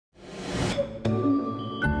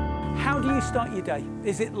you start your day?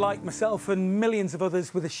 Is it like myself and millions of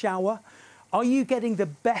others with a shower? Are you getting the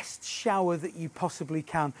best shower that you possibly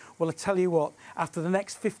can? Well, I tell you what, after the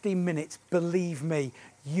next 15 minutes, believe me,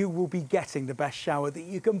 you will be getting the best shower that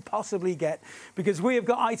you can possibly get, because we have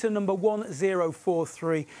got item number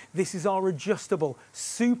 1043. This is our adjustable,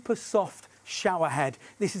 super soft shower head.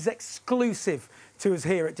 This is exclusive to us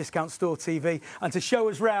here at Discount Store TV, and to show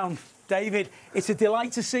us round, David, it's a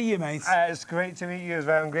delight to see you, mate. It's great to meet you as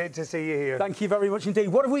well, and great to see you here. Thank you very much indeed.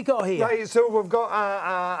 What have we got here? Right, so we've got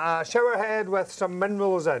a shower head with some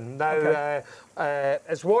minerals in. Now, okay.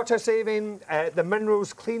 It's water saving, the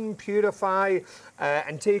minerals clean, purify,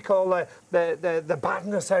 and take all the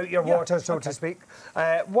badness out your water, so to speak.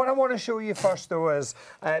 What I want to show you first, though, is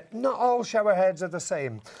not all shower heads are the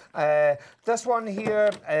same. This one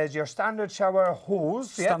here is your standard shower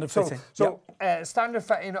hose. Standard fitting. So standard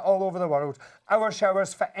fitting all over the world. Our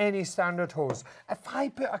showers fit any standard hose. If I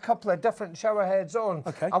put a couple of different shower heads on,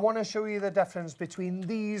 I want to show you the difference between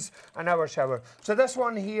these and our shower. So this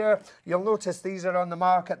one here, you'll notice these are on the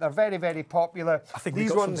market. They're very, very popular. I think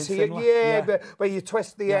these ones here, where you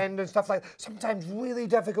twist the end and stuff like that. Sometimes really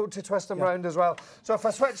difficult to twist them round as well. So if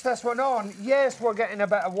I switch this one on, yes, we're getting a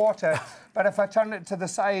bit of water, but if I turn it to the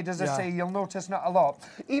side, as I say, you'll notice not a lot.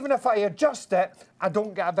 Even if I adjust it, I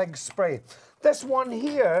don't get a big spray. This one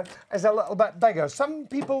here is a little bit bigger. Some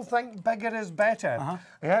people think bigger is better.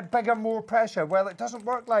 Bigger, more pressure. Well, it doesn't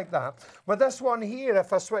work like that. With this one here,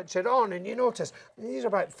 if I switch it on, and you notice, these are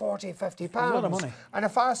about 40, 50 pounds. A lot of money. And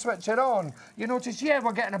if I switch it on, you notice,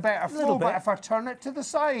 we're getting a better flow, but if I turn it to the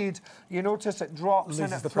side, you notice it drops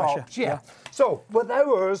and it flops. So, with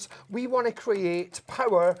ours, we want to create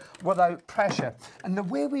power without pressure. And the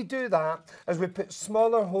way we do that is we put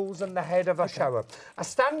smaller holes in the head of a shower. A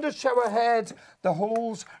standard shower head, the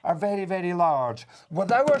holes are very, very large.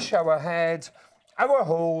 With our shower head, our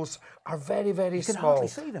holes are very, very small. You can hardly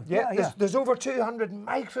see them. There's over 200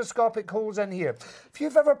 microscopic holes in here. If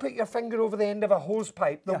you've ever put your finger over the end of a hose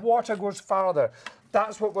pipe, the water goes farther.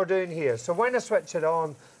 That's what we're doing here. So when I switch it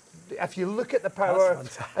on, if you look at the power,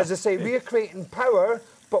 as I say, we're creating power,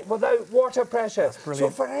 but without water pressure. So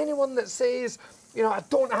for anyone that says, you know, I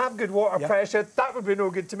don't have good water pressure, that would be no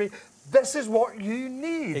good to me. This is what you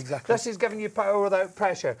need. Exactly. This is giving you power without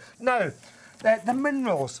pressure. Now, the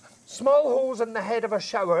minerals. Small holes in the head of a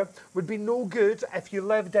shower would be no good if you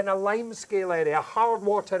lived in a limescale area, a hard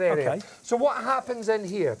water area. So what happens in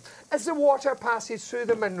here? As the water passes through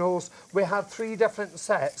the minerals, we have 3 different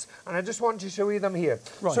sets, and I just want to show you them here.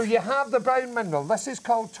 So you have the brown mineral. This is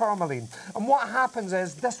called tourmaline. And what happens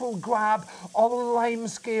is this will grab all the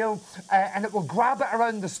limescale and it will grab it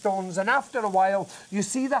around the stones, and after a while, you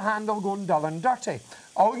see the handle going dull and dirty.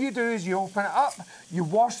 All you do is you open it up, you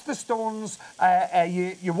wash the stones,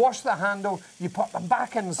 you wash the handle, you put them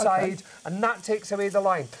back inside, and that takes away the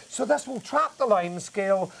lime. So this will trap the lime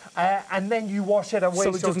scale, and then you wash it away. So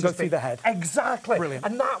it doesn't go through the head. Exactly. Brilliant.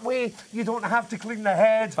 And that way you don't have to clean the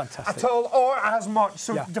head at all, or as much,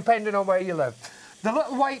 so depending on where you live. The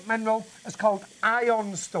little white mineral is called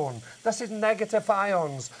ion stone. This is negative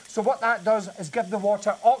ions. So what that does is give the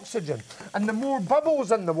water oxygen. And the more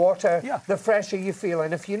bubbles in the water, the fresher you feel.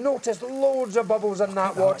 And if you notice, loads of bubbles in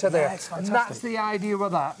that water there. And that's the idea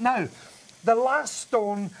with that. Now, the last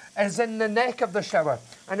stone is in the neck of the shower.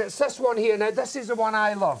 And it's this one here. Now, this is the one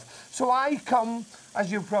I love. So I come,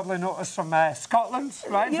 as you've probably noticed, from Scotland,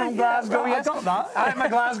 right? From Glasgow. I got that. I'm a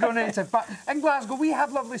Glasgow native. But in Glasgow, we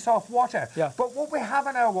have lovely soft water. But what we have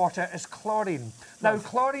in our water is chlorine. Now,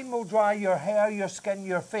 chlorine will dry your hair, your skin,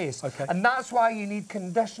 your face. And that's why you need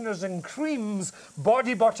conditioners and creams,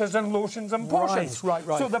 body butters and lotions and potions.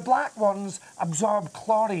 So the black ones absorb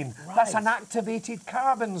chlorine. That's an activated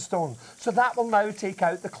carbon stone. So that will now take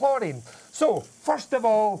out the chlorine. So, first of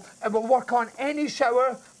all, it will work on any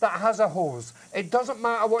shower that has a hose. It doesn't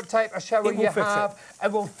matter what type of shower you have,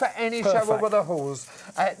 it will fit any shower with a hose.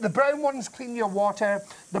 The brown ones clean your water,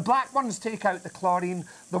 the black ones take out the chlorine,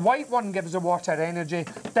 the white one gives the water energy.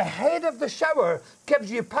 The head of the shower gives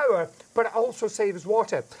you power, but it also saves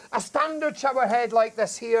water. A standard shower head like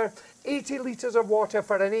this here, 80 litres of water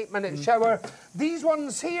for an 8-minute shower. These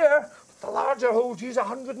ones here, the larger holes use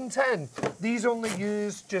 110. These only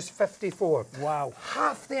use just 54. Wow.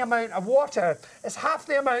 Half the amount of water is half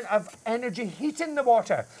the amount of energy heating the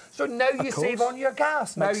water. So now you save on your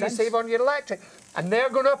gas, now you save on your electric. And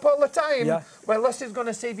they're going up all the time. Well, this is going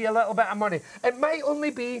to save you a little bit of money. It might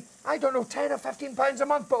only be, I don't know, 10 or 15 pounds a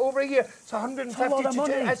month, but over a year, it's 150 to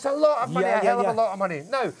 200. It's a lot of money, a hell of a lot of money.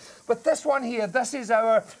 Now, with this one here, this is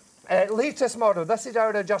our latest model. This is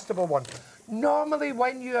our adjustable one. Normally,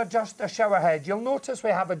 when you adjust a shower head, you'll notice we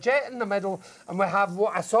have a jet in the middle and we have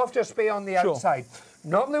a softer spray on the outside.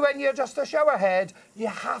 Normally, when you adjust a shower head, you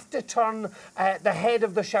have to turn the head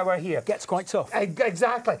of the shower here. Gets quite tough.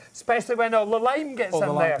 Exactly, especially when all the lime gets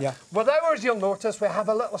in there. Yeah. With ours, you'll notice we have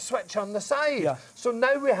a little switch on the side. Yeah. So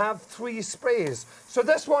now we have 3 sprays. So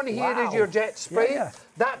this one here is your jet spray. Yeah.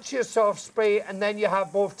 That's your soft spray, and then you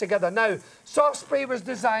have both together. Now, soft spray was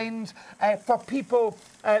designed for people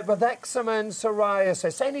with eczema and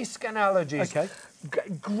psoriasis, any skin allergies. Okay.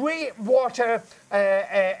 Great water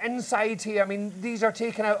inside here. I mean, these are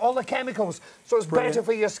taking out all the chemicals, so it's better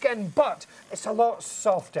for your skin, but it's a lot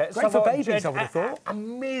softer. It's great for babies, I would have thought.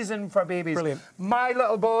 Amazing for babies. Brilliant. My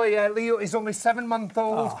little boy, Leo, is only 7 months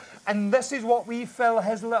old, and this is what we fill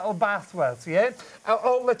his little bath with, yeah?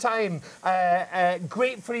 All the time.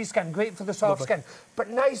 Great for his skin, great for the soft skin, but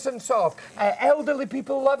nice and soft. Elderly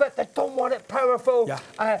people love it. They don't want it powerful.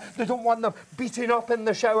 Yeah. They don't want them beating up in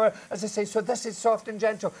the shower, as I say, so this is soft and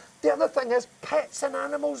gentle. The other thing is pets and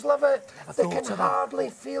animals love it. They can hardly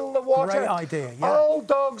feel the water. Great idea, yeah. All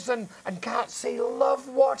dogs and cats, they love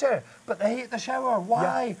water, but they hate the shower.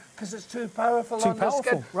 Why? Because it's too powerful on the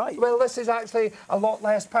skin. Right. Well, this is actually a lot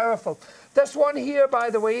less powerful. This one here, by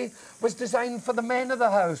the way, was designed for the men of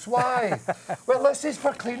the house. Why? Well, this is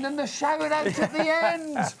for cleaning the shower out at the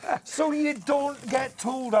end, so you don't get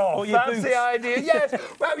told off. That's the idea. Yes,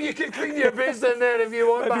 well, you can clean your boots in there if you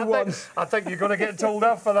want, but I think you're going to get told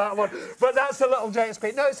off for that one. But that's a little jet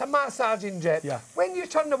spray. Now, it's a massaging jet. Yeah. When you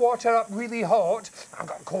turn the water up really hot, I've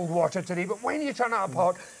got cold water today, but when you turn it up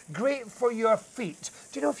hot, great for your feet.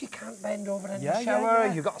 Do you know if you can't bend over in the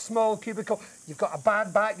shower, you've got a small cubicle, you've got a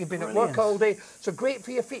bad back, you've been at work all day, so great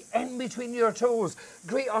for your feet in between your toes,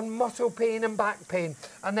 great on muscle pain and back pain.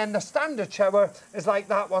 And then the standard shower is like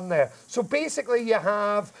that one there. So basically you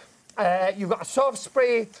have you've got a soft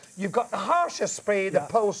spray, you've got the harsher spray, the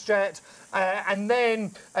pulse jet, and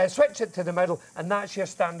then switch it to the middle, and that's your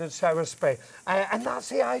standard shower spray. And that's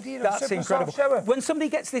the idea of super soft shower. When somebody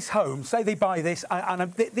gets this home, say they buy this,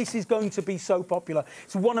 and this is going to be so popular,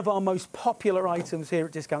 it's one of our most popular items here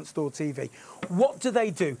at Discount Store TV. What do?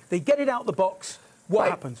 They get it out the box. What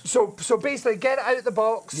happens? So basically, get it out of the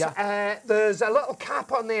box. There's a little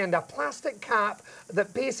cap on the end, a plastic cap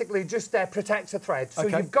that basically just protects the thread. So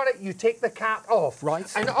you've got it, you take the cap off. Right.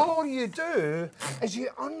 And all you do is you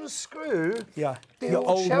unscrew the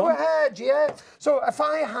old shower head, So if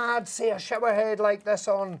I had, say, a shower head like this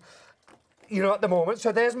on, you know, at the moment,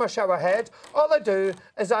 so there's my shower head. All I do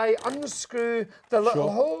is I unscrew the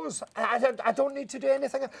little hose. I don't need to do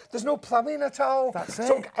anything. There's no plumbing at all. That's it.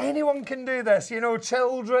 So anyone can do this, you know,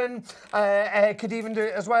 children could even do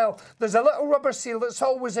it as well. There's a little rubber seal that's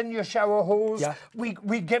always in your shower hose. Yeah.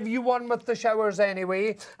 We give you one with the showers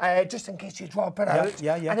anyway, just in case you drop it out.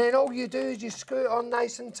 And then all you do is you screw it on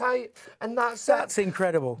nice and tight, and that's it. That's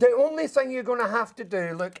incredible. The only thing you're going to have to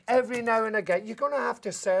do, look, every now and again, you're going to have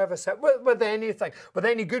to service it with anything. With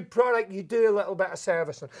any good product, you do a little bit of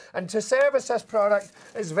servicing. And to service this product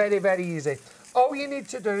is very, very easy. All you need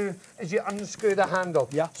to do is you unscrew the handle.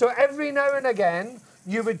 So every now and again,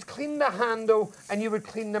 you would clean the handle and you would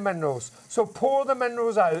clean the minerals. So pour the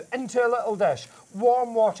minerals out into a little dish,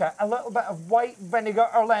 warm water, a little bit of white vinegar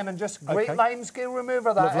or lemon, just great lime scale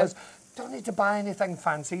remover that is. Don't need to buy anything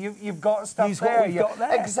fancy. You've got stuff Use there. What we've got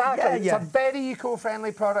there. Exactly. It's a very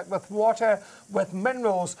eco-friendly product with water, with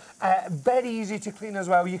minerals, very easy to clean as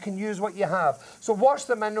well. You can use what you have. So wash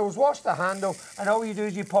the minerals, wash the handle, and all you do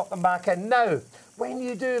is you pop them back in. Now, when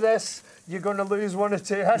you do this, you're going to lose one or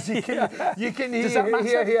two, as you can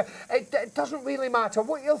hear. It doesn't really matter.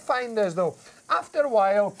 What you'll find is, though, after a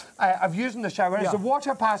while of using the shower, as the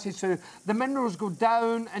water passes through, the minerals go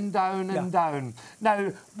down and down and down.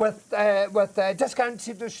 Now, with Discount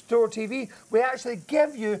Store TV, we actually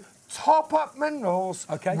give you top-up minerals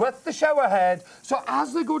with the shower head. So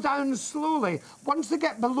as they go down slowly, once they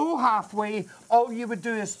get below halfway, all you would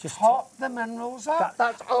do is just top the minerals up.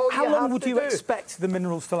 That's all you have to do. How long would you expect the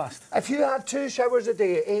minerals to last? If you had 2 showers a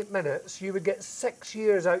day, 8 minutes, you would get 6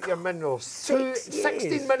 years out your minerals.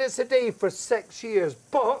 16 minutes a day for 6 years.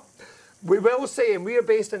 But we will say, and we are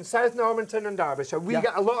based in South Normanton and Derbyshire, we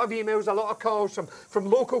get a lot of emails, a lot of calls from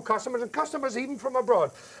local customers and customers even from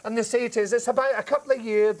abroad. And they say to us, it's about a couple of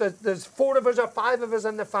years, there's 4 of us or 5 of us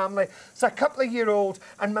in the family, it's a couple of year old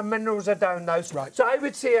and my minerals are down now. So I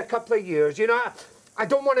would say a couple of years. You know, I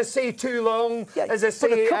don't want to say too long, yeah, as I say.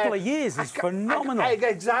 But a couple of years is phenomenal.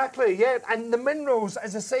 Exactly, yeah. And the minerals,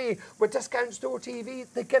 as I say, with Discount Store TV,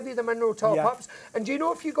 they give you the mineral top-ups. Yeah. And do you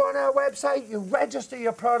know, if you go on our website, you register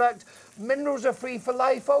your product, minerals are free for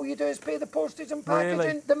life. All you do is pay the postage and packaging.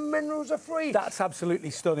 Really? The minerals are free. That's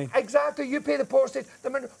absolutely stunning. Exactly. You pay the postage.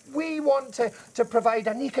 We want to provide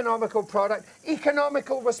an economical product,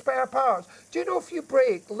 economical with spare parts. Do you know, if you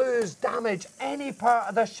break, lose, damage any part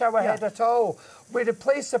of the shower head at all, we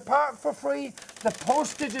replace the part for free. The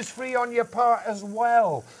postage is free on your part as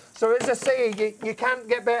well. So, as I say, you can't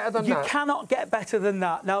get better than that. You cannot get better than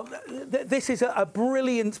that. Now, this is a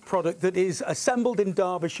brilliant product that is assembled in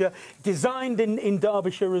Derbyshire, designed in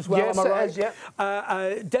Derbyshire as well. Yes, am I right? It is,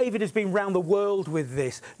 yeah. David has been round the world with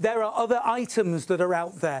this. There are other items that are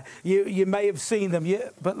out there. You may have seen them,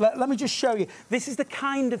 but let me just show you. This is the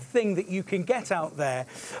kind of thing that you can get out there,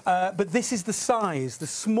 but this is the size, the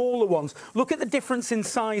smaller ones. Look at the difference in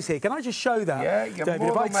size here. Can I just show that? Yeah, you're David,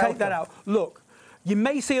 if I take that out, look. You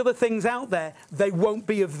may see other things out there. They won't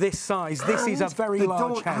be of this size. This is a very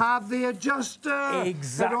large head. They don't have the adjuster.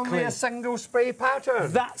 Exactly. They're only a single spray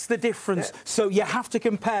pattern. That's the difference. Yeah. So you have to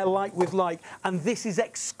compare like with like. And this is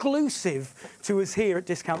exclusive to us here at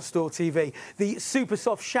Discount Store TV. The Super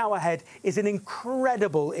Soft Shower Head is an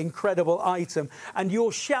incredible, incredible item. And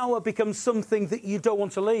your shower becomes something that you don't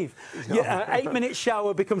want to leave. Your 8-minute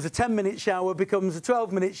shower becomes a 10-minute shower, becomes a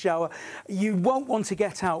 12-minute shower. You won't want to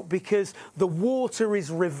get out because the water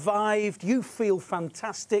is revived. You feel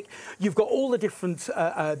fantastic. You've got all the different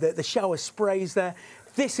the shower sprays there.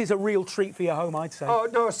 This is a real treat for your home, I'd say. Oh,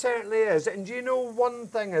 no, it certainly is. And do you know, one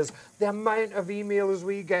thing is the amount of emails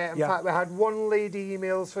we get. In fact, we had one lady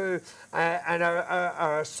email through and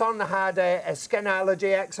our son had a skin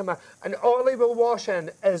allergy, eczema, and all he will wash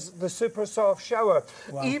in is the Super Soft shower.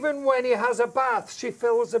 Wow. Even when he has a bath, she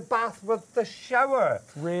fills the bath with the shower.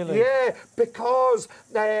 Really? Yeah, because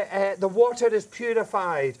the water is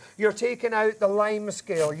purified. You're taking out the lime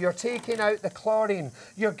scale. You're taking out the chlorine.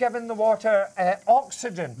 You're giving the water oxygen.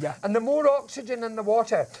 Yeah. And the more oxygen in the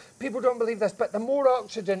water, people don't believe this, but the more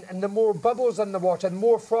oxygen and the more bubbles in the water, the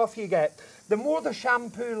more froth you get, the more the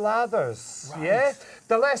shampoo lathers. Right. Yeah?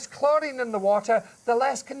 The less chlorine in the water, the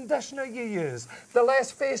less conditioner you use, the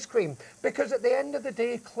less face cream. Because at the end of the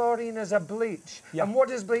day, chlorine is a bleach. Yep. And what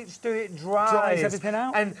does bleach do? It dries everything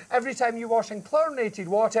out. And every time you wash in chlorinated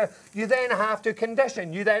water, you then have to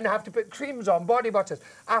condition. You then have to put creams on, body butters.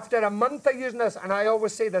 After a month of using this, and I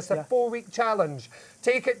always say this, a 4-week challenge.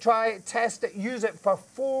 Take it, try it, test it, use it for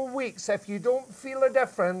 4 weeks. If you don't feel a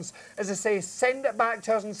difference, as I say, send it back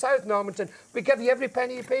to us in South Normanton. We give you every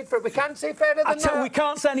penny you paid for it. We can't say fairer than that. We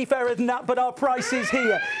can't say any fairer than that, but our price is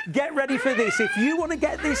here. Get ready for this. If you want to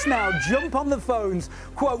get this now, jump on the phones,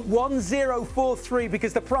 quote 1043,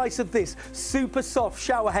 because the price of this Super Soft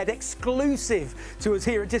Shower Head exclusive to us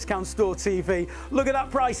here at Discount Store TV, look at that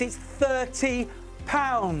price, it's £30.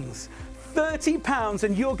 £30,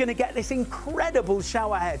 and you're going to get this incredible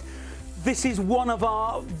shower head. This is one of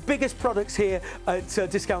our biggest products here at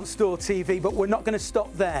Discount Store TV, but we're not going to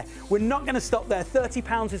stop there. We're not going to stop there.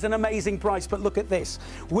 £30 is an amazing price, but look at this.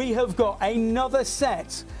 We have got another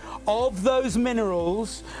set of those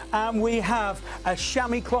minerals, and we have a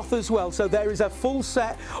chamois cloth as well. So there is a full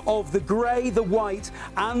set of the grey, the white,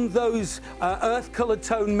 and those earth-coloured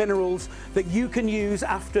tone minerals that you can use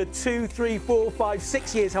after 2, 3, 4, 5,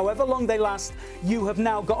 6 years, however long they last. You have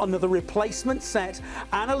now got another replacement set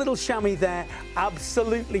and a little chamois there,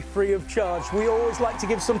 absolutely free of charge. We always like to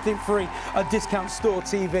give something free at Discount Store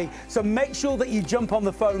TV. So make sure that you jump on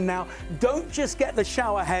the phone now. Don't just get the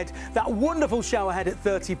shower head, that wonderful shower head at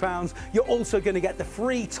 £30. You're also going to get the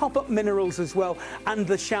free top-up minerals as well, and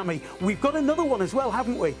the chamois. We've got another one as well,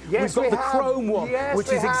 haven't we? Yes, we've got the chrome one, which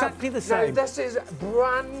is exactly the same. Now, this is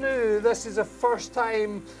brand new. This is the first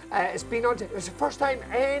time it's the first time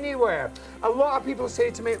anywhere. A lot of people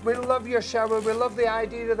say to me, we love your shower, we love the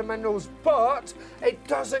idea of the minerals, but it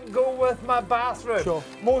doesn't go with my bathroom. Sure.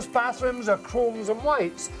 Most bathrooms are chromes and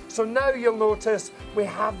whites, so now you'll notice we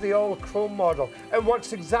have the all chrome model. It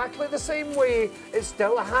works exactly the same way. It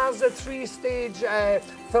still has a 3-stage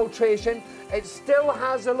filtration. It still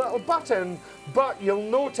has a little button, but you'll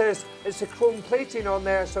notice it's a chrome plating on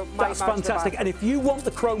there, so it might match. That's fantastic. And if you want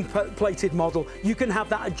the chrome plated model, you can have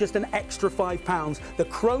that at just an extra £5. The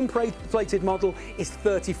chrome plated model is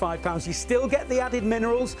 £35. You still get the added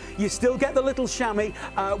minerals, you still get the little chamois.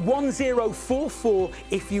 1044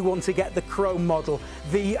 if you want to get the chrome model.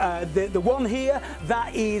 The one here,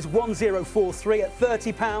 that is 1043 at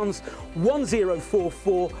 £30.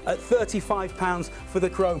 1044 or at £35 for the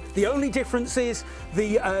chrome. The only difference is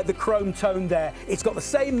the chrome tone there. It's got the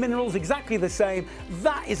same minerals, exactly the same.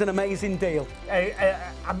 That is an amazing deal.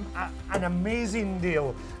 An amazing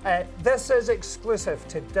deal. This is exclusive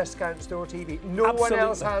to Discount Store TV. No one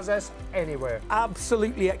else has this anywhere.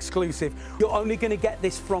 Absolutely exclusive. You're only going to get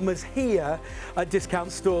this from us here at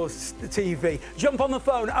Discount Store TV. Jump on the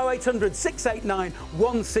phone, 0800 689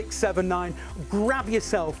 1679. Grab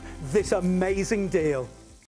yourself this amazing deal.